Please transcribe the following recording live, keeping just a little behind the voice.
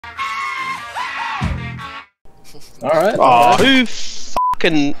Alright. Oh,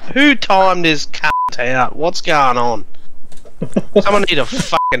 who timed his cunt out? What's going on? Someone need a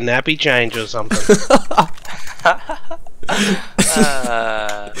fucking nappy change or something.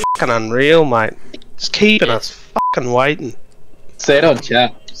 Fucking unreal, mate. Just keeping us fucking waiting. Say it on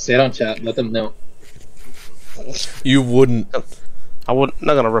chat. Say it on chat. Let them know. You wouldn't. I wouldn't.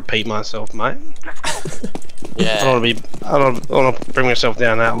 Not gonna repeat myself, mate. Yeah. I don't want to bring myself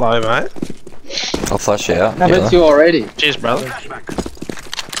down that low, mate. I'll flush you out. No, that's you already. Cheers, brother.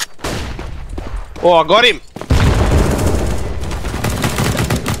 Oh, I got him.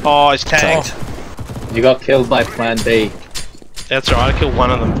 Oh, he's tagged. You got killed by Plan B. That's right. I killed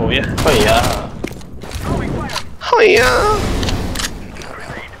one of them for you. Oh yeah. Oh yeah.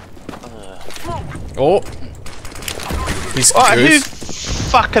 Oh. He's Oh, who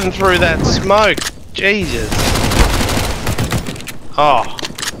goose. fucking threw that smoke? Jesus. Oh.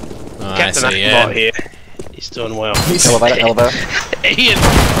 Captain Akbot here. He's doing well. Elevator, elevator. Ian,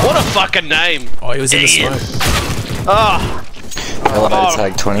 what a fucking name. Oh, he was in the Ian. smoke. Oh. Elevator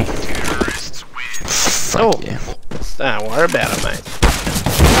tag 20. Oh. Fuck yeah. Don't worry about it, mate.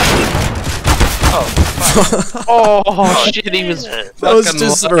 Oh shit, he was That was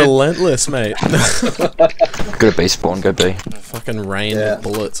just low. relentless, mate. Go to B spawn, go B. Fucking rained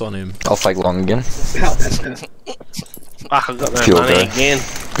bullets on him. I'll fake long again. Fuck, I got no Pure money go. again.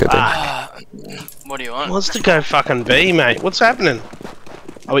 Go B. What do you want? Wants to go fucking B, mate. What's happening?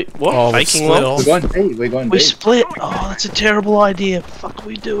 Are we what? Oh, we Faking split one? off. We're going B. We're going B. We split. Oh, that's a terrible idea. Fuck, are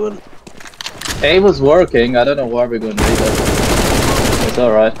we doing? A was working. I don't know why we're going B though. It's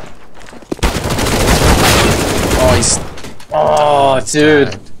alright. Oh, he's. Oh,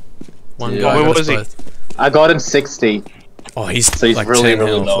 dude. One Dude. guy. Where got was us he? both. I got him 60. Oh, he's, So he's like really, 10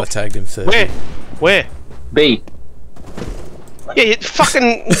 really health. low. I tagged him 30. Where? Where? B. Yeah, you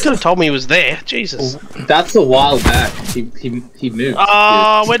fucking. You could have told me he was there. Jesus. That's a while back. He moved.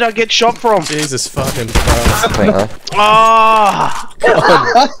 Oh, where'd I get shot from? Jesus fucking Christ. Clean, Oh.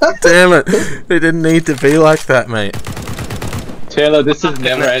 Damn it. It didn't need to be like that, mate. Taylor, this is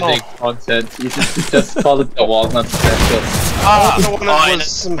never-ending content. You should just call it the Walnut Special. Oh, the one that was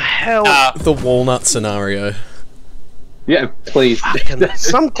some hell. The walnut scenario. Yeah, please. Fucking,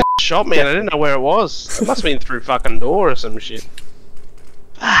 some c shot me and I didn't know where it was. It must have been through fucking door or some shit.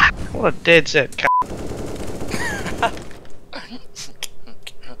 Fuck, what a dead set c.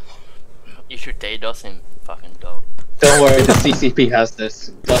 You should DDoS him, fucking dog. Don't worry, the CCP has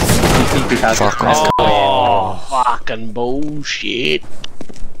this. The CCP has Fuck this. off. Oh, fucking bullshit.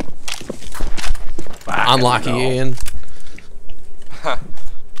 Fucking Unlucky, no. Ian.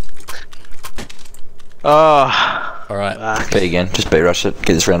 Oh. Alright. Fuck. B again. Just B rush it.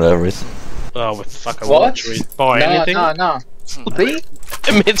 Get this round over with. Oh, with fucking What? Should we buy anything? No. B?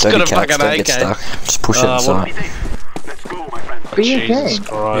 Mid's Don't got a get fucking cats, don't AK. get stuck. Just push it What? inside. B Jesus again. You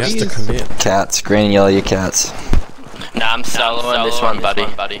Christ. have to commit. Cats. Green and yellow, your cats. Nah, I'm soloing this one, buddy.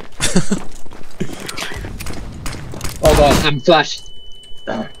 Oh god, I'm flashed.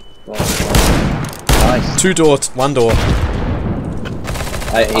 Nice. Two doors, one door.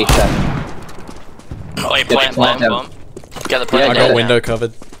 I ate that. Wait, plant plant them. bomb. Get the I plant. got window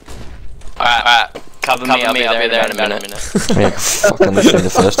covered. Alright. Cover me, I'll be there in a minute. Yeah, fucking literally the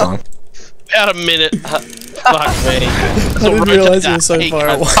first time. About a minute. Fuck me. I didn't realise you were so far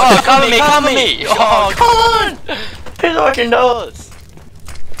away. Oh, cover me! Oh, come on! Who's watching those?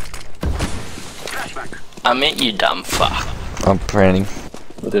 I meant you dumb fuck. I'm branding.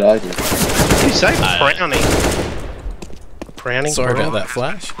 What did I do? What you say? Browning. Browning? Sorry about that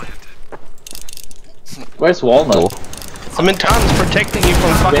flash. Where's Walnut? Door. I'm in tons protecting you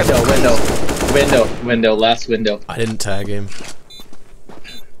from fucking. Window, last window. I didn't tag him.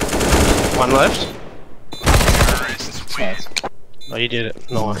 One left. Nice. Oh, you did it.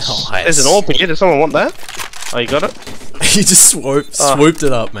 Nice. Nice. There's an AWP here. Does someone want that? Oh, you got it? He just swooped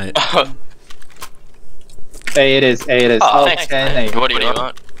it up, mate. A it is. Oh, thanks, 10 mate. A. What do you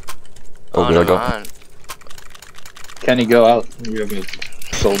want? Oh, good, I got. Can you go out? You have a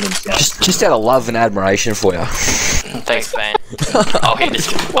golden slot. Just out of love and admiration for you. Thanks, man. I'll hit this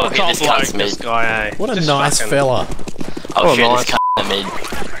cunt's This mid. guy, eh? What a Just nice fucking- fella. I'll shoot nice. this cunt in the mid.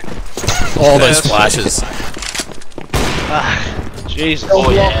 All those flashes. Jesus.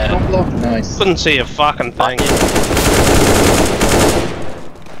 Oh, yeah. Don't block. Nice. Couldn't see a fucking thing.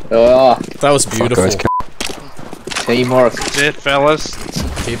 Oh, That was beautiful. Fuck, teamwork. That's it, fellas.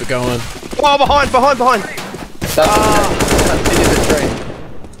 Keep it going. Oh, behind! That's continue the train.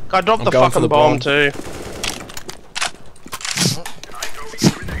 I dropped I'm the going for fucking the bomb bomb. too.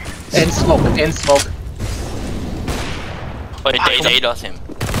 In smoke. Wait, DDoS him.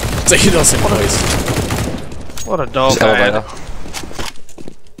 DDoS him, boys. What a dog. Just elevator.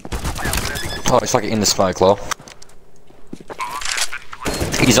 Oh, he's fucking in the smoke, lol.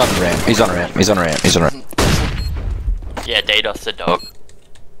 He's on ramp. He's on ramp. He's on ramp. He's on ramp. Yeah, DDoS the dog.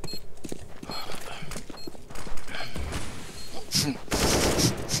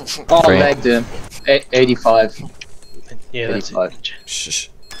 Oh, Green. lagged him. 85. Yeah, that's 85. it. Shh.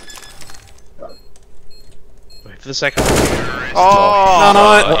 Wait for the second one. Oh!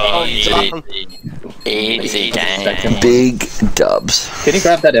 No, Easy game. Big dubs. Can you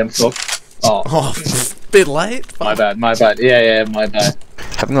grab that info? Oh, Oh, bit late. my bad, my bad. Yeah, my bad.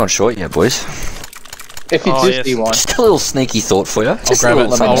 Haven't gone short yet, boys. If you Oh, do yes. see one, Just a little sneaky thought for you. I'll Just a grab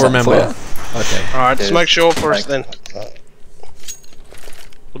little it. something I'll for remember. you. Okay. Alright, just Cheers. make sure first then.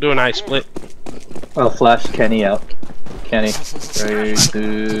 We'll do an A split. I'll flash Kenny out. Kenny. 3,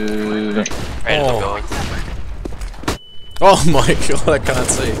 2... Ready to Oh. go. Oh my god, I can't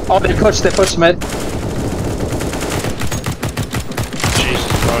see. Oh, they pushed mid. Jesus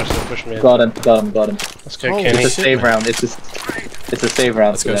Christ, they pushed me in. Got him. Let's go, Holy Kenny. It's a shit, save man. round. It's a save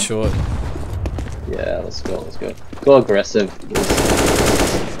round. Let's for go them. short. Yeah, let's go. Go aggressive.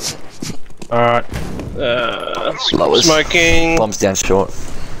 Alright. Lowest. Smoking. Bombs down short.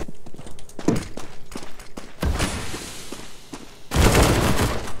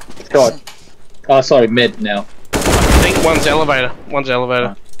 Short. Oh, sorry, mid now. I think one's elevator. One's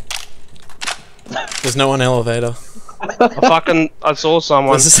elevator. There's no one elevator. I saw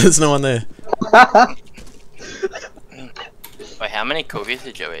someone. There's no one there. Wait, how many cookies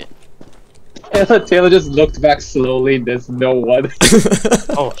did you eat? Taylor just looked back slowly. There's no one.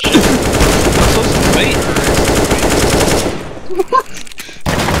 Oh shit. I saw some feet.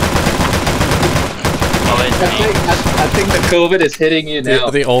 Oh, it's me. I think the COVID is hitting you now.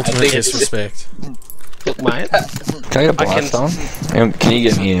 The I ultimate think it's- disrespect. Look, mate. Can I get a buy can- phone? Can you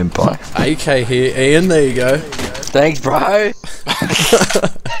get me a buy? AK here, Ian. There you go. Thanks, bro. I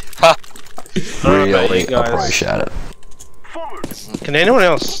don't know about Really you guys. appreciate it. Can anyone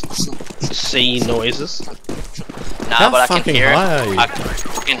else see noises? Nah, How but I can fucking hear high him. are you? I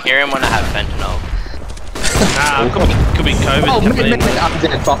can hear him when I have fentanyl. Could be COVID Oh, coming mid, in. I'm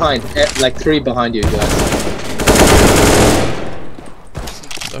dead. Behind. Like 3 behind you guys.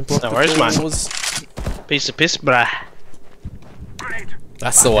 Don't block No the worries, mate. doors. Piece of piss, bruh.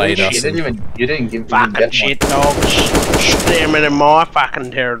 That's the way, You Dustin. didn't give me Fucking that shit, dogs. Staring in my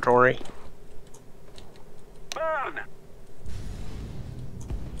fucking territory.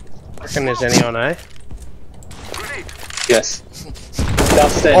 Reckon there's any on A? one. Yes.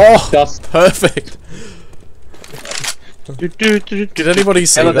 Dustin. Oh! Dustin. Perfect. Did anybody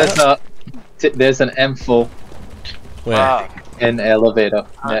see Taylor, that? there's an M4 Where? Ah, in elevator.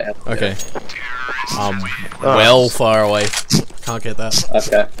 Yeah, Okay. Well far away. Can't get that.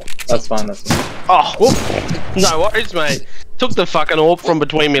 Okay. That's fine. Oh, whoop. No worries, mate. Took the fucking orb from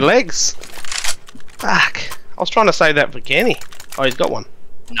between my legs. Fuck. I was trying to say that for Kenny. Oh, he's got one.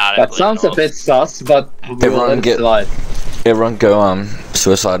 nah, That sounds a bit sus, but we'll Everyone let it get- slide. Everyone go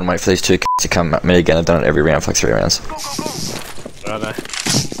suicide and wait for these two to come at me again. I've done it every round for like 3 rounds. Righto.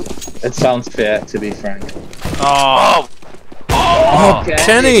 It sounds fair, to be frank. Oh, Oh, Okay.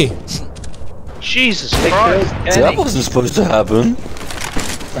 Kenny! Jesus They Christ. killed That Kenny. wasn't supposed to happen.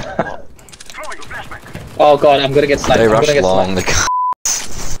 Oh god, I'm gonna get sniped. They I'm rushed gonna get long.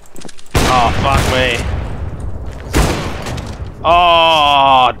 sniped. Oh, fuck me.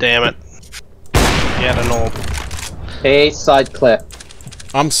 Oh, damn it. He had an orb. A side clear.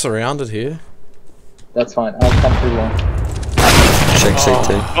 I'm surrounded here. That's fine. I'll come through one. Check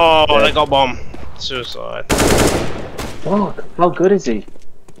CT. Oh, Yeah. they got bomb. Suicide. Fuck, how good is he?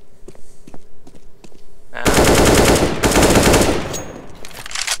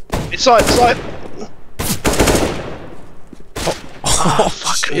 Inside, inside. Oh,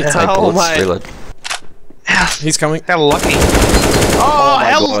 fuck. It's hell, a Bullets, mate. reload. He's coming. How lucky. Oh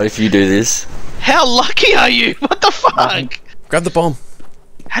my how, god, if you do this. how lucky are you? What the fuck? Grab the bomb.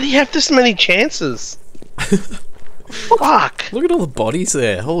 How do you have this many chances? Fuck. Look at all the bodies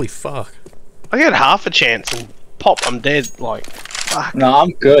there. Holy fuck. I get half a chance and pop, I'm dead. Like, fuck. No,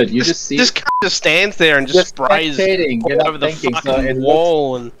 I'm good. You just see. This cunt just stands there and just You're sprays spectating, you're all not over the thinking, so fucking it looks-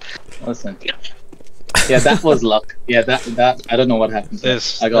 wall and Listen. Yeah, that was luck. Yeah, that I don't know what happened.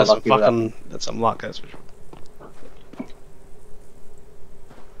 there's I got some lucky with that. fucking that's some luck, that's for sure.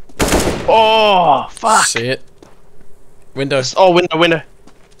 Oh fuck. Shit. Window. Oh window.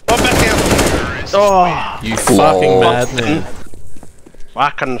 Oh back down. Oh You fucking madman.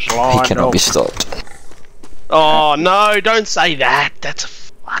 fucking He slide. cannot be stopped. Oh no, don't say that. That's a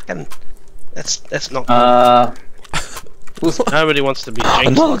fucking that's not good. Nobody wants to be jinxed.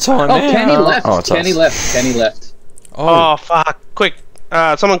 Another time, Oh, man. Kenny left. Oh, it's Kenny us. left. Kenny left. Oh, fuck. Quick.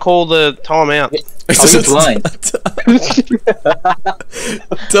 Someone call the timeout. Oh, he's blind.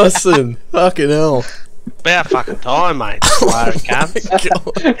 Dustin, fucking hell. About fucking time, mate. Slow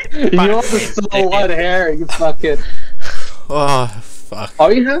cunts. You almost stole one hair, you fucking... Oh, fuck.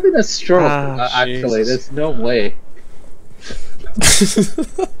 Are you having a stroke? Ah, Actually, Jesus. there's no way.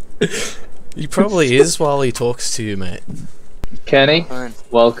 He probably is while he talks to you, mate. Kenny, Fine.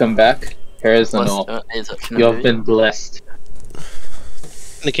 welcome back. Here's an What's all. is it? Can I You've do been blessed.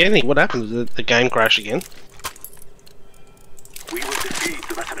 Kenny, what happened? Did the game crash again?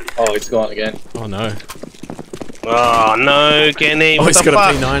 Oh, it's gone again. Oh no. Oh, no, Kenny. Oh, What he's the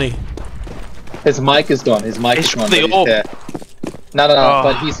got fuck? a P90. His mic is gone. His mic It's is gone. the but he's orb. here. No, Oh.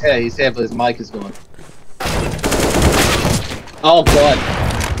 but he's here. He's here, but his mic is gone. Oh god.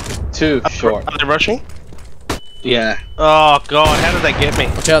 Too short. Are they rushing? Yeah. Oh, God. How did they get me?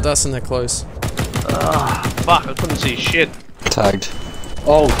 Watch out, Dustin, they're close. Fuck, I couldn't see shit. Tagged.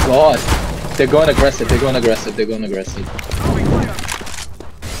 Oh god. They're going aggressive. They're going aggressive. They're going aggressive.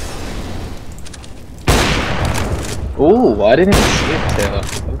 Ooh, I didn't even see it, Taylor.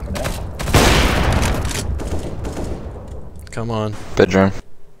 Fucking hell. Come on. Bedroom.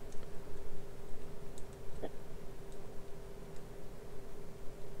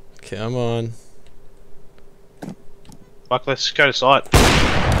 Come on. Fuck, let's go to site.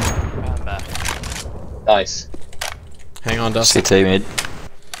 I'm back. Nice. Hang on, Dustin. CT mid.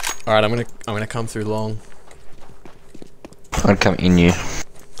 Alright, I'm gonna come through long. I'd come in you.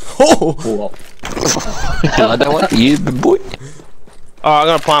 Oh! Cool. I don't want you, big boy. Oh, I'm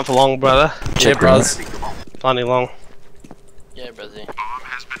gonna plant for long, brother. Yeah, bros. Plenty long. Yeah, Brazzy.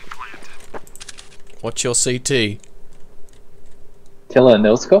 What's your CT? Taylor,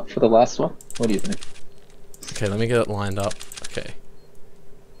 no scope for the last one? What do you think? Okay, let me get it lined up. Okay.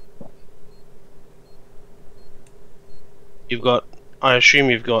 You've got... I assume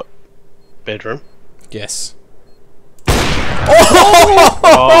you've got... bedroom. Yes.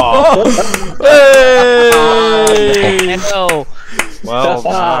 Oh! Hey! Hell! Well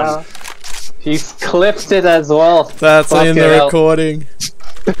done. He's clipped it as well. That's Fuck in it the out. recording.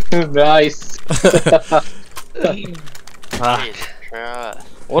 Nice. Fuck. Jesus Christ.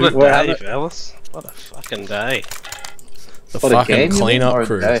 What a We're day, having- fellas. What a fucking day. The What a fucking game, you mean, cleanup or a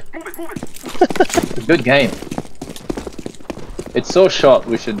crew. day? It's a good game. It's so short,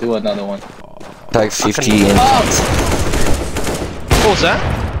 we should do another one. Tag 50 in. What was that?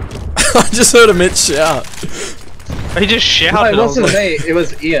 I just heard a mid shout. He just No, shouted. it I was wasn't like, me, it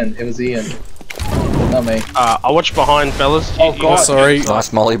was Ian. It was Ian. Not me. I watched behind, fellas. Oh, God. Sorry.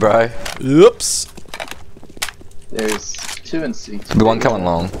 Nice molly, bro. Oops. There's 2 in C. The one coming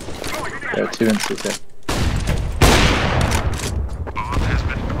long. There are 2 in C. Okay.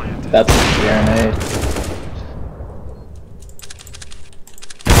 That's a grenade.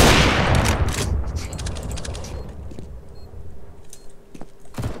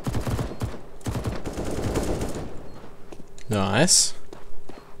 Nice.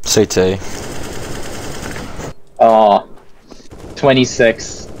 CT. Oh.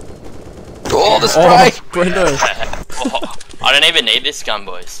 26. Oh, the Oh, spray! Brendo. Oh, I don't even need this gun,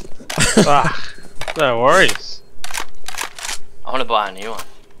 boys. Ah, no worries. I want to buy a new one.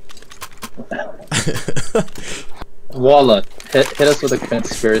 Waller, hit us with a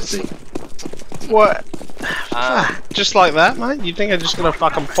conspiracy. What? Um, Just like that, mate? You think I'm just gonna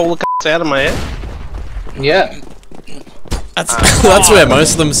fucking pull the c***s out of my head? Yeah. That's where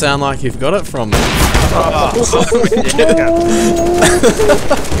most of them sound like you've got it from.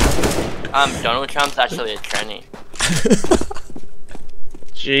 Donald Trump's actually a tranny.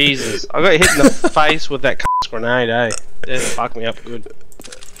 Jesus. I got hit in the face with that grenade, eh? It fucked me up good.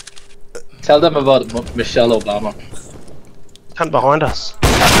 Tell them about Michelle Obama. Cunt behind us.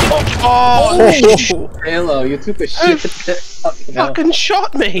 Halo, you took a shit. Fucking hell. Fucking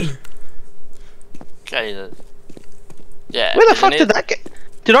shot me! Jesus. Yeah. Where the isn't fuck it? did that get...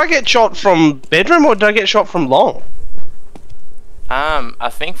 Did I get shot from bedroom or did I get shot from long? I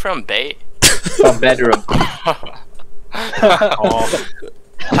think from B. From bedroom. Oh.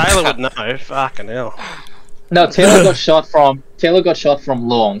 Taylor would know. Fucking hell. No, Taylor got shot from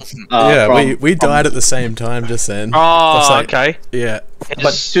long. Yeah, from- we died at the same time just then. Oh, That's like- okay. Yeah.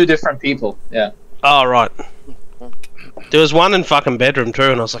 But 2 different people. Yeah. Oh, right. There was one in fucking bedroom too,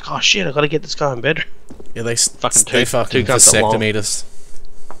 and I was like, oh shit, I gotta get this guy in bedroom. Yeah, they Fucking they two fucking guns at long. vasectomied us.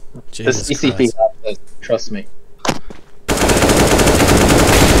 This Jesus ECP Christ. has to trust me.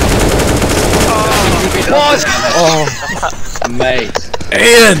 Oh, Mate.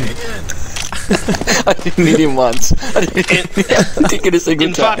 Ian! I didn't hit him once. I didn't get a single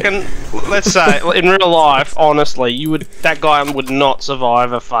In time. fucking, let's say, in real life, honestly, that guy would not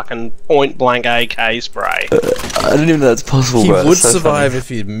survive a fucking point blank AK spray. I didn't even know that's possible, He bro. would That's so survive funny.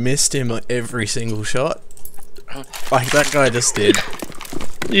 if you'd missed him every single shot. Like that guy just did.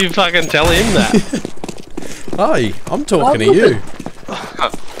 You fucking tell him that. Hi, I'm talking to you.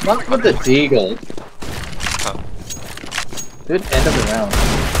 Not with the deagle. Good end of the round.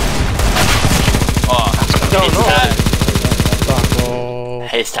 Oh, Fuck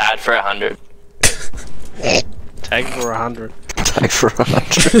off. he's tied for 100. Tag for 100. Tag for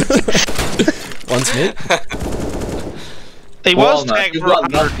 100. Once mid. He was Walnut, tagged you for got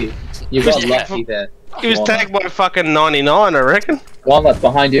 100. lucky. You got Yeah. lucky there. He was Walnut. tagged by fucking 99, I reckon. Walnut,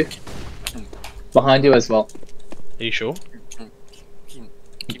 behind you. Behind you as well. Are you sure?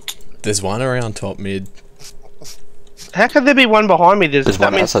 There's one around top mid. How could there be one behind me? There's that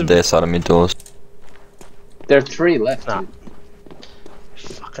one means outside their side of mid doors. There are 3 left. Nah. dude.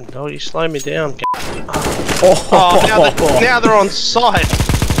 Fucking dog, you slow me down. Oh, Oh, now they're on site.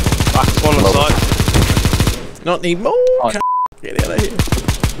 Fuck, it's one on site. not anymore. Oh. Get out of here.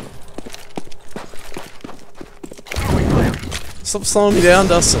 Stop slowing me down,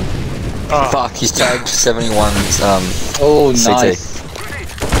 Dustin. Oh, Fuck, he's tagged 71's Oh, CT. nice.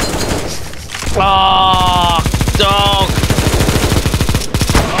 oh, dog.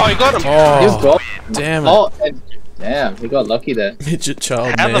 Oh, you got him. You Oh, got. damn it. Oh, and, damn, you got lucky there. Midget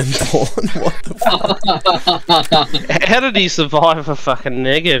child How the man porn. What the fuck? How did he survive a fucking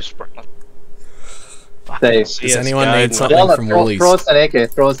negatives, bro? Dave. Does anyone need something Walnut, from throw, Woolies? throw us an AK.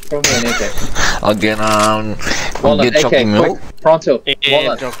 Throw me an AK. I'll get Walnut, get chocolate AK, milk. quick. Pronto. Yeah,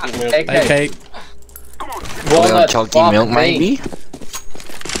 Walnut. chocolate milk. AK. Okay, We'll Walnut, chocolate fuck milk, me. maybe.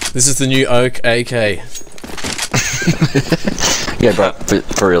 this is the new Oak AK. Yeah, bro.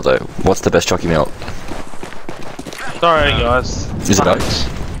 For real though, what's the best chocolate milk? Sorry, guys. Is it Oak?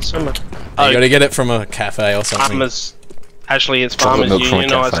 Summer. You gotta get it from a cafe or something. Farmers. Actually, it's Chocolate Farmers milk from a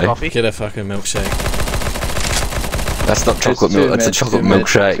Union iced cafe. coffee. Get a fucking milkshake. That's not chocolate It's milk. too That's a mid, chocolate too mid,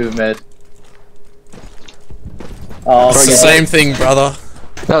 milkshake. Too mid. Oh, It's the same thing, brother.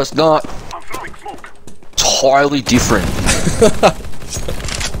 No, it's not. It's highly different.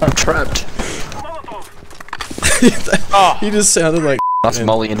 I'm trapped. Oh, He just sounded like. That's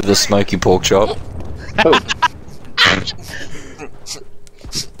Molly into the smoky pork chop.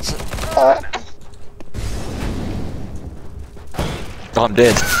 I'm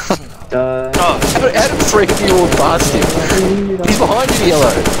dead. How did 3 of you walk past him? He's behind you,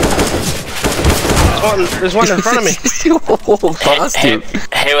 Yellow. there's one in front of me. You walk past He, him.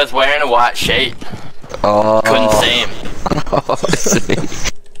 he was wearing a white sheet. Oh. Couldn't see him. Oh, I see.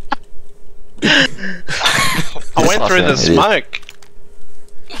 I went through the That's not smoke.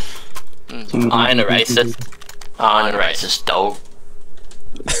 I ain't a racist. I ain't a racist dog.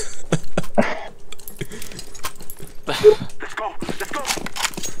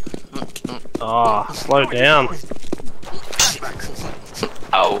 Oh, slow down.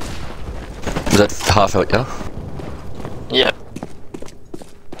 Oh. Was that half out, yeah? Yep.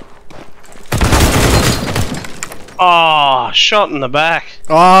 Oh, shot in the back.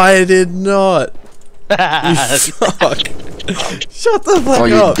 I did not. You fuck. Shut the fuck Oh,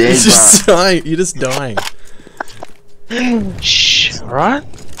 you're up. dead, You're just dying. You're just dying. Shh, alright?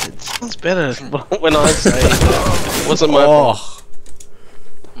 It sounds better when I say it wasn't my fault. Oh.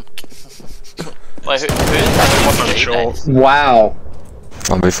 Wait, who's that? I'm sure. Wow.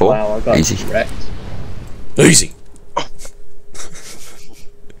 1v4. Wow, I got Easy. wrecked. Easy.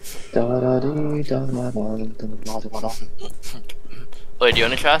 Wait, do you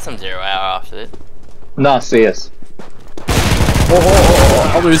want to try some 0 hour after this? Nah, CS.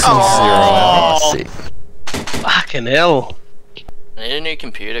 I'll lose some Oh, sick. Fucking hell. I need a new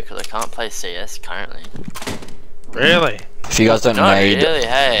computer because I can't play CS currently. Really? If you guys don't Not need really,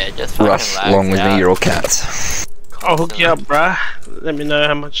 hey, it just fucking rush lags along with out. me, you're all cats. I'll hook you up, bruh. Let me know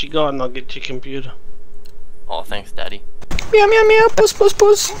how much you got and I'll get your computer. Oh, thanks, Daddy. Meow meow meow, puss puss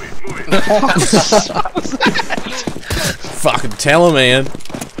puss. Fucking tell him, man.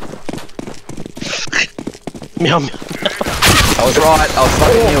 Meow meow. I was right, I was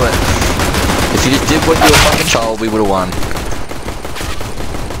fucking knew it. If you just did what you were fucking told, we would've won.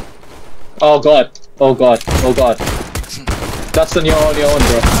 Oh god. Oh god. Oh god. That's on your own, bro.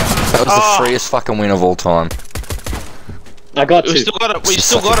 That was the freest fucking win of all time. I got We two. still got it. We It's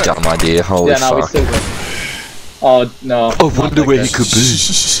still such got a it. dumb idea, holy Yeah, no, we fuck. still got. Oh no. I wonder where he could be.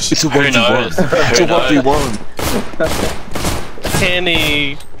 It's a Who 1v1. knows? It's a Who knows? 1v1.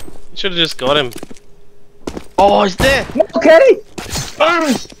 Kenny. Should have just got him. Oh, he's there. Okay.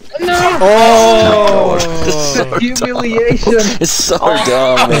 No! Oh! It's so Humiliation! It's so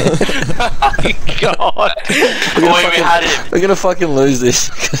dumb, man. God. Boy, we had him. We're gonna fucking lose this.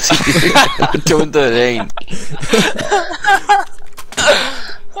 2 and 13.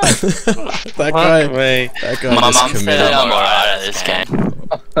 That guy. Fuck me. That guy My just mum said committed. I'm alright at this game.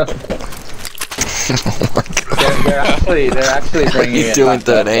 They're actually bringing You're it 2 and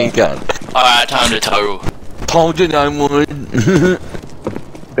back 13, up. cunt. Alright, time to total. Told you no more.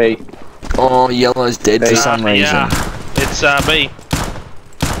 B. Oh, yellow's dead for some reason. Yeah. It's B.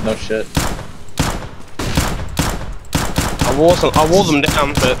 No shit. I wore them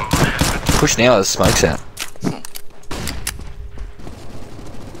down, but Push now, the smoke's out.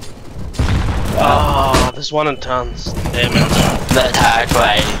 there's one in tons. Damn it. The attack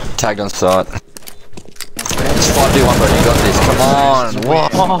way. Tagged on site. It's 5v1, bro. You got this. Come on.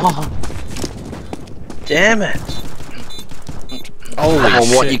 What? Damn it. Holy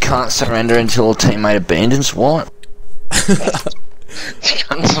shit. What? You can't surrender until a teammate abandons? What?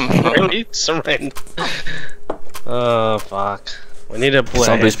 Really? Surrender. Oh, fuck. We need a blue.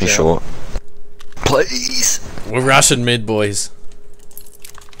 Don't boost me short. Please. We're rushing mid, boys.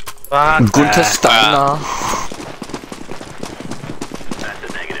 Fuck Good to that. Stoner.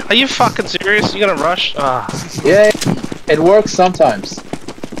 Are you fucking serious? You gonna rush? Ah. Yeah, it works sometimes.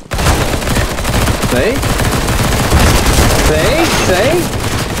 See? See?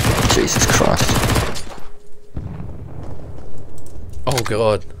 Jesus Christ. Oh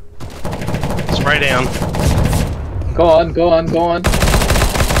god. Spray down. Go on, go on, go on.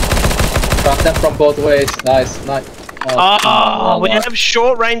 Got them from both ways. Nice, nice. Oh, we have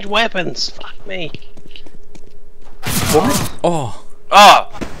short range weapons. Fuck me. Oh.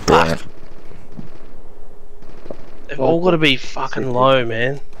 Oh! Brilliant. They've all got to be fucking low,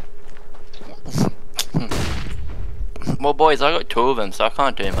 man. Well, boys, I got 2 of them, so I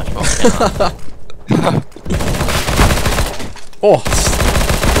can't do much more. Can I? Oh.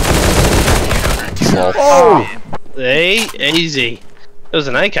 Oh. Hey, easy. It was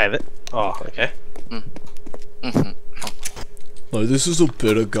an AK that. Oh, okay. No, this is a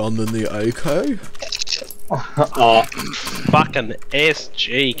better gun than the AK. Oh, Fucking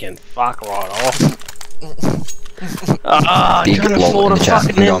SG can fuck right off. Ah, I Big can't lol afford in a the chat.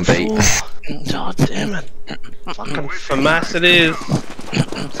 fucking You're on beat. M4. God damn it. Fucking FAMAS it is.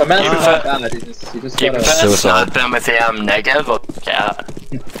 so man, it's not bad. You just Do you gotta. prefer Suicide. snipe them with the negative or out?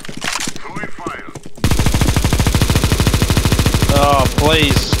 Oh,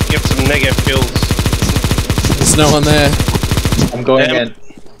 please, get some negative kills. There's no one there. I'm going Damn. in.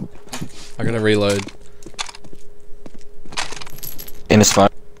 I gotta reload. In a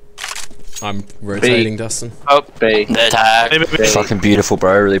smoke. I'm rotating, Dustin. Oh, B. the attack. B. Fucking beautiful,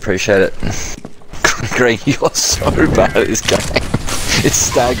 bro. I really appreciate it. Green, you are so bad at this game. It's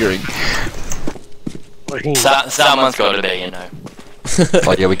staggering. Someone's got to be, you know.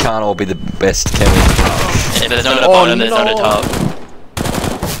 Oh yeah, we can't all be the best, can we? If there's not a bottom, there's not a top.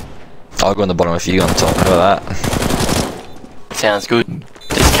 I'll go on the bottom if you go on the top. How about that? Sounds good.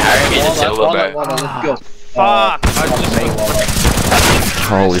 Just carry me to silver, bro. Let's go. Fuck!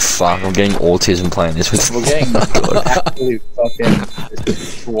 Holy fuck, I'm getting autism playing this with We're getting actually fucking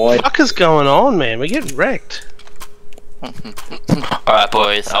destroyed. What the fuck is going on, man? We're getting wrecked. Alright,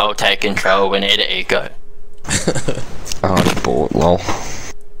 boys, I'll take control. We need an eco. Oh, I bought, lol.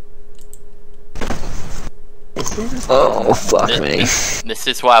 Oh, fuck me. This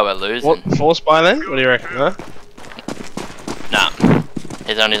is why we're losing. What, force buy then? What do you reckon, huh? Nah.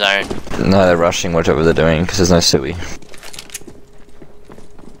 He's on his own. No, they're rushing whatever they're doing because there's no Sui.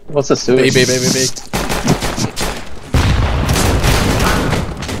 What's a suit? B.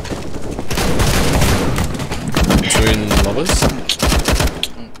 Twin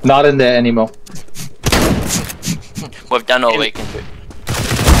lovers? Not in there anymore. We've done all we can do.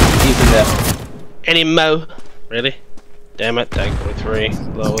 He's in there. Any mo? Really? Damn it, tag 43.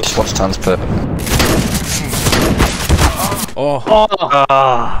 Lowest. Just watch tons per. Oh.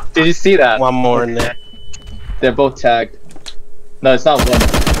 Ah, Did you see that? one more in there. They're both tagged. No, it's not one.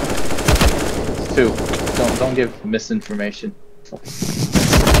 It's 2. Don't give misinformation.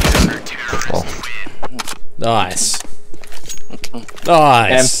 Nice.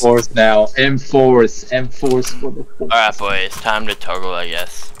 Nice. M4s now. M4s for the. Alright, boys, time to toggle, I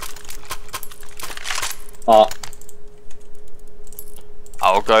guess.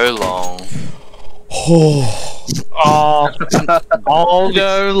 I'll go long. Oh. Oh, I'll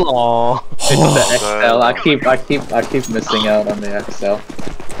go long. It's the XL. I keep missing out on the XL.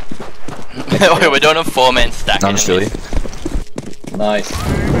 We're doing a 4-man stack. None Sui. Nice.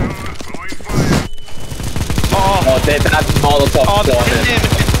 Oh, they had Molotov Oh, spawn in. damn it.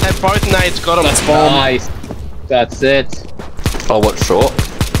 They both nades got him. That's bomb. Nice. That's it. Oh, what short?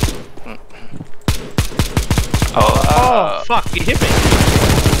 Oh, fuck, you hit me.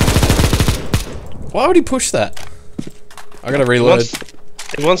 Why would he push that? I gotta reload.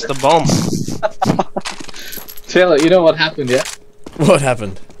 He wants the bomb. Taylor, you know what happened, yeah? What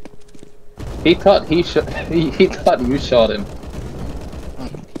happened? He thought he thought you shot him.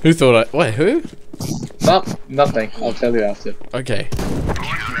 Who thought I... Wait, who? Nothing. I'll tell you after. Okay.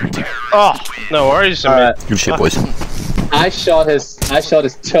 Oh, no worries. Alright. Good shit, boys. I shot his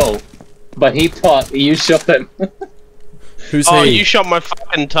toe, but he thought you shot him. Who's Oh, he? you shot my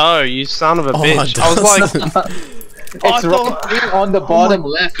fucking toe, you son of a Oh, bitch. I was like, It's right on the bottom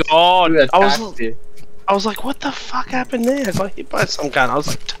left. God, Who I was attacked you. like, what the fuck happened there? I got hit by some gun. I was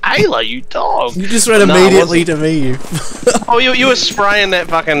like, Taylor, you dog. You just ran No, immediately to me, you. Oh, you were spraying that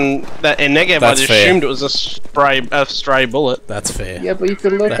fucking negative. I That's just fair. assumed it was a stray bullet. That's fair. Yeah, but you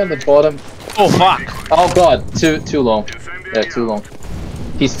can look on the bottom. Oh fuck! Oh god, too long. Yeah, too long.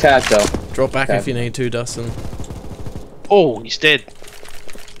 He's tagged though. Drop back Okay. if you need to, Dustin. Oh, he's dead.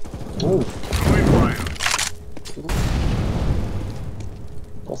 Ooh.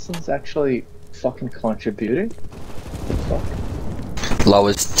 Wilson's actually fucking contributing? Fuck.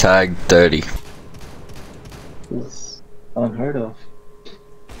 Lowest tag 30. It's unheard of.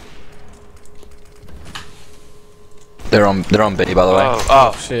 They're on B, by the way.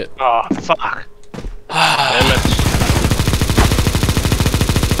 Oh, Shit. oh, fuck. Damn it.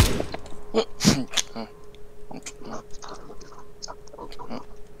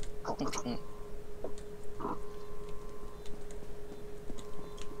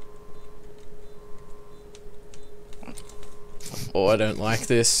 Oh, I don't like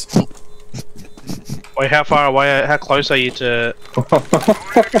this. Wait, how far away? How close are you to?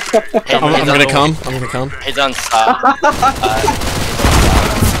 I'm gonna come. I'm gonna come. He's on side.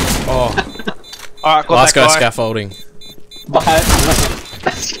 Oh, Alright, got last that guy guy. scaffolding. Behind.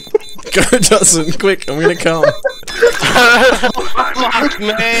 Go, Dustin, quick! I'm gonna come. Fuck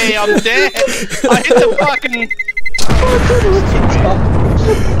me, I'm dead. I hit the fucking.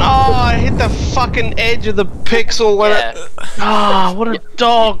 Oh, I hit the fucking edge of the pixel when Yeah. it. Ah, what a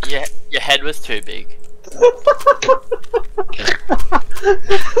dog. Yeah, your head was too big.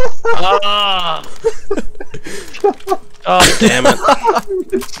 Ah. Oh, damn it.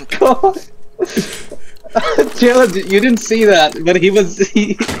 God. Taylor, you didn't see that, but he was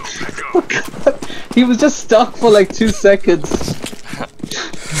he was just stuck for like 2 seconds.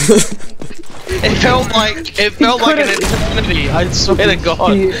 It felt like an eternity. I swear to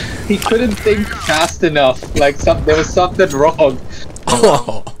God. He couldn't think fast enough. Like there was something wrong.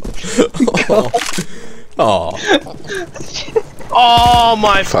 Oh. Oh. Oh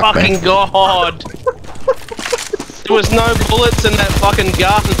my Fuck, fucking man. God. There was no bullets in that fucking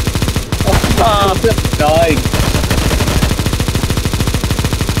gun. I'm just dying.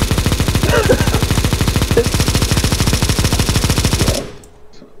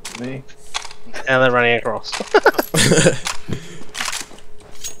 Me. And they're running across.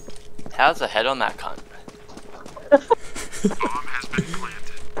 How's the head on that cunt?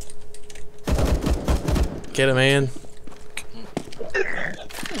 Get him, man.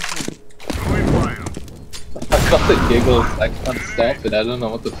 I got the giggles. I can't stop it. I don't know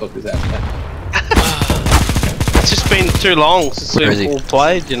what the fuck is happening. It's just been too long since Where is he? we've all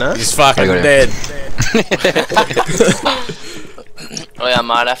played, you know? He's fucking I got him. dead. Oh yeah, I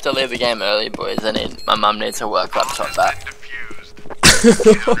might have to leave the game early, boys. My mum needs her work laptop back.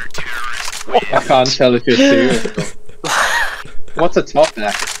 I can't tell if you're serious. Though. What's a top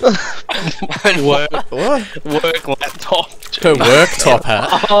back? Work What? laptop. Her work top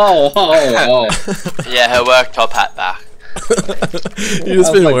hat. Oh. Yeah, her work top hat back. You've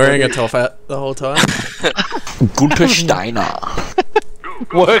just been wearing a top hat the whole time. Gunther Steiner.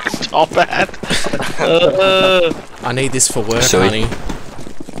 Work top hat. I need this for work, Sorry. honey.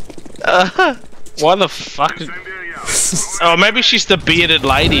 Why the fuck? Oh, maybe she's the bearded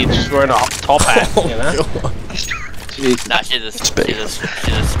lady just wearing a top hat, you know? Jeez. Nah, she's a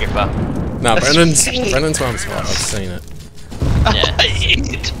skipper. No, Brennan's mum's hot. I've seen it. Yeah.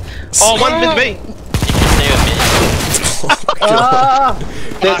 Oh, one with me. You can see with me. Ah!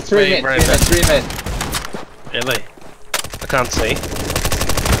 There's Fuck 3 me, minutes. Brandon. There's 3 minutes. Really? I can't see.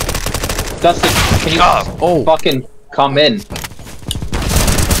 Dustin, can you Oh. fucking come in?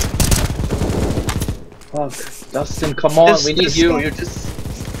 Fuck. Dustin, come on. There's- We need there's you. some- You're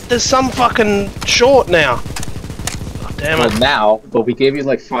just. There's some fucking short now. Oh, damn Well, it. now, but we gave you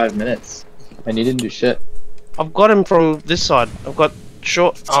like 5 minutes. And you didn't do shit. I've got him from this side. I've got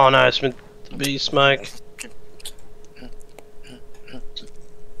short. Oh no, it's meant to be smoke.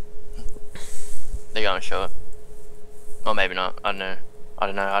 They're going short. Or maybe not. I don't know.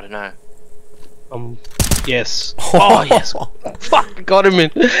 I don't know. Yes. Oh yes. Fuck, got him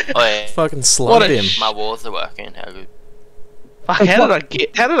in. Oh yeah. Fucking slugged him. My walls are working. How good. Fuck, how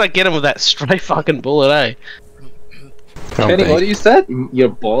did I get him with that stray fucking bullet, eh? Kenny, what you said? Your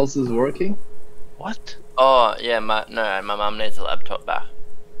balls is working? What? Oh yeah, my mum needs a laptop back.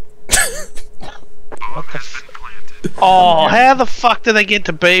 What the Oh, how the fuck did they get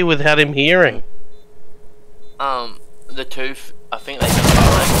to B without him hearing? The tooth. I think they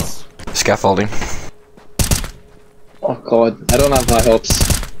can Scaffolding. Oh god, I don't have high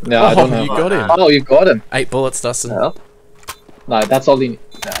hopes. No, I don't have. You got him. Oh, you got him. 8 bullets, Dustin. No, no, that's all you need.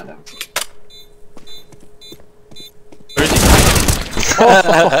 No.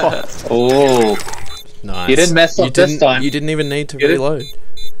 Oh, Nice. you didn't mess up this time. You didn't even need to You didn't- reload.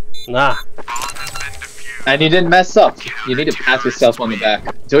 Nah. And you didn't mess up. You need to pat yourself on the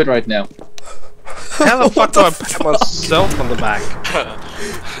back. Do it right now. How the fuck do I pat myself on the back?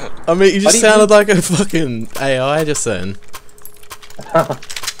 I mean, you What just do you sounded like a fucking AI just then.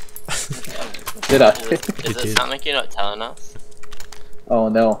 Did I? Is it something you're not telling us? Oh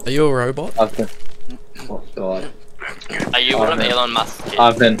no. Are you a robot? I've been. Oh god. Are you one of Elon Musk's kids?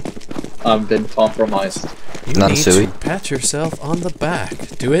 I've been compromised. You None need suey. to pat yourself on the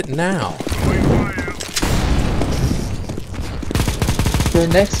back. Do it now. Your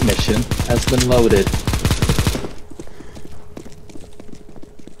next mission has been loaded.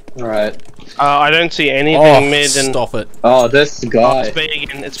 Alright. I don't see anything mid and... stop it. Oh, this Oh, guy. it's B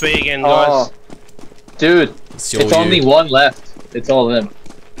again. It's B again, Oh, guys. dude, It's it's only one left. It's all him.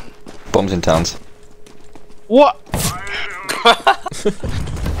 Bombs in towns. What?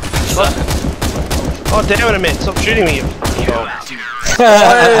 Oh, damn it, man. Stop shooting me, you fucking dog.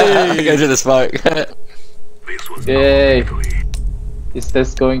 Go to the smoke. Yay. Is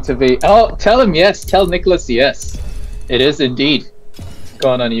this going to be... Oh, tell him yes. Tell Nicholas yes. It is indeed.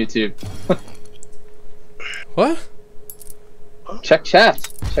 Going on YouTube. What? Check chat.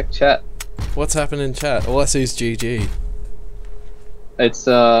 Check chat. What's happened in chat? All I see is GG. It's,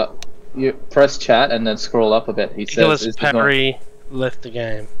 you press chat and then scroll up a bit. He Nicholas says... is he going- Parry left the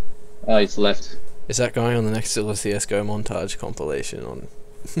game. Oh, he's left. Is that going on the next CSGO montage compilation on...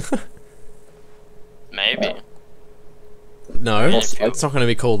 Maybe. No, Yes. it's not going to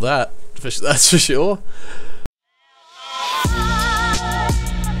be called that. That's for sure.